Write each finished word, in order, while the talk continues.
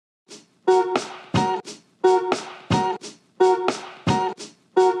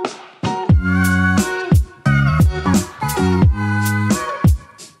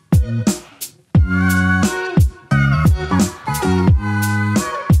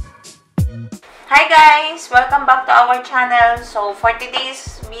Hi guys! Welcome back to our channel. So, for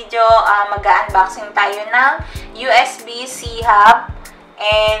today's video, mag-unboxing tayo ng USB-C hub.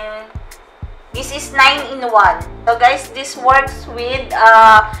 And this is 9-in-1. So guys, this works with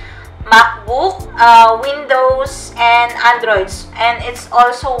MacBook, Windows, and Androids. And it's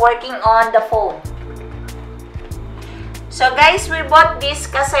also working on the phone. So guys, we bought this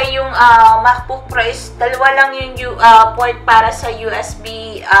kasi yung MacBook Pro is dalawa lang yung port para sa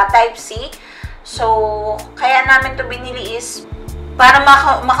USB Type-C. So, kaya namin to binili is para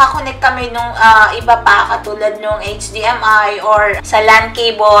makakonect kami nung iba pa katulad nung HDMI or sa LAN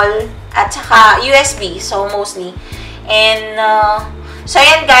cable at saka USB. So, mostly. And, so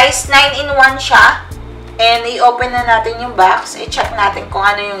yan guys, 9-in-1 siya. And, i-open na natin yung box. I-check natin kung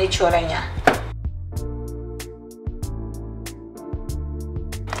ano yung itsura niya.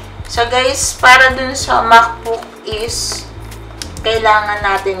 So guys, para dun sa MacBook is kailangan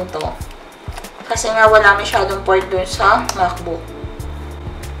natin to. Kasi nga wala masyadong port dun sa MacBook.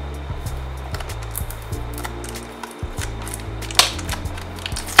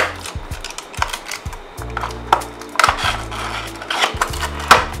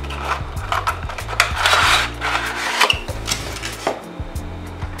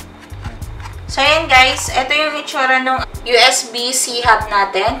 So yan guys, ito yung itsura ng USB-C hub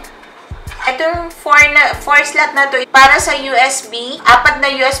natin. Itong 4 slot na to para sa USB. 4 na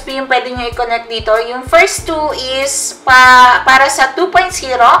USB yung pwede nyo i-connect dito. Yung first 2 is para sa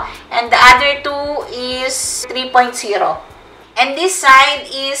 2.0 and the other 2 is 3.0. And this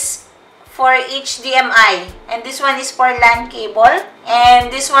side is for HDMI. And this one is for LAN cable. And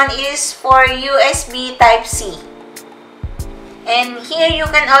this one is for USB Type-C. And here you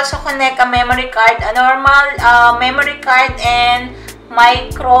can also connect a memory card, a normal memory card and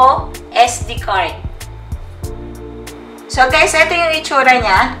micro SD card. So guys, ito yung itsura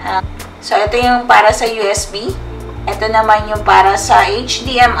niya. So ito yung para sa USB. Ito naman yung para sa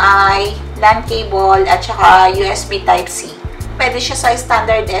HDMI, LAN cable, at saka USB Type-C. Pwede siya sa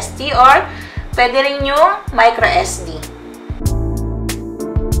standard SD or pwede rin yung micro SD.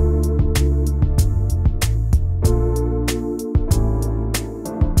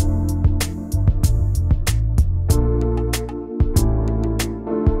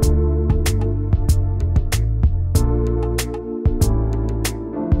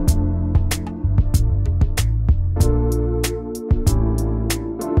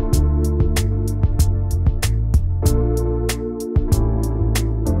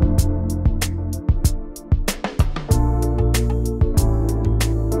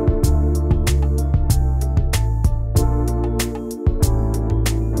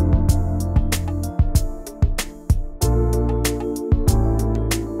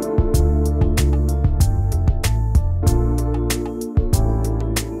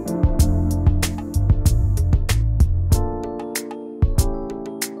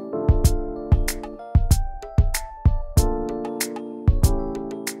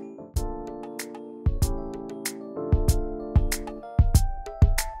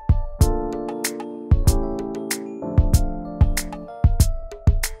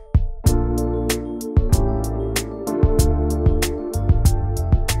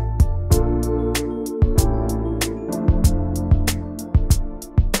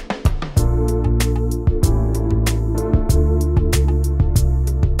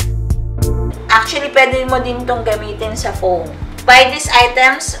 Actually, pwede mo din itong gamitin sa phone. Buy these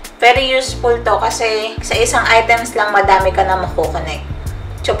items, very useful to kasi sa isang items lang madami ka na makukonect.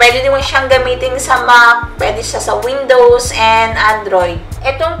 So, pwede din mo siyang gamitin sa Mac, pwede siya sa Windows and Android.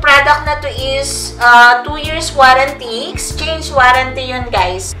 Itong product na to is 2 years warranty, exchange warranty yun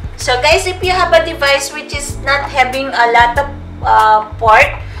guys. So guys, if you have a device which is not having a lot of port,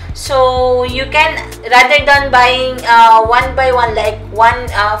 so you can, rather than buying one by one, like one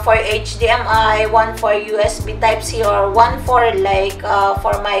for HDMI, one for USB Type-C, or one for like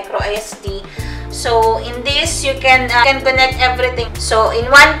for micro SD. So in this, you can connect everything. So in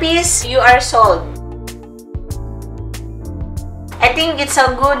one piece, you are sold. I think it's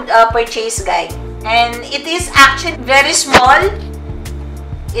a good purchase, guys. And it is actually very small.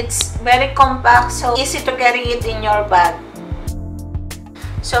 It's very compact, so easy to carry it in your bag.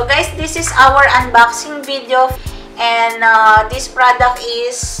 So guys, this is our unboxing video, and this product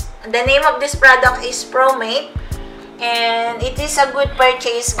is, the name of this product is ProMate, and it is a good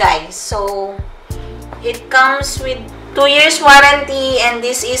purchase guys. So it comes with 2 years warranty, and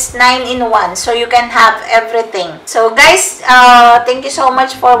this is 9-in-1, so you can have everything. So guys, thank you so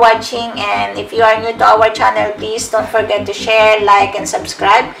much for watching, and if you are new to our channel, please don't forget to share, like, and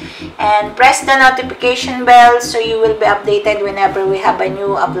subscribe, and press the notification bell so you will be updated whenever we have a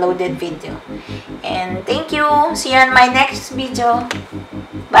new uploaded video. And thank you. See you on my next video.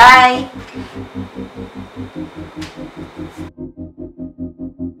 Bye!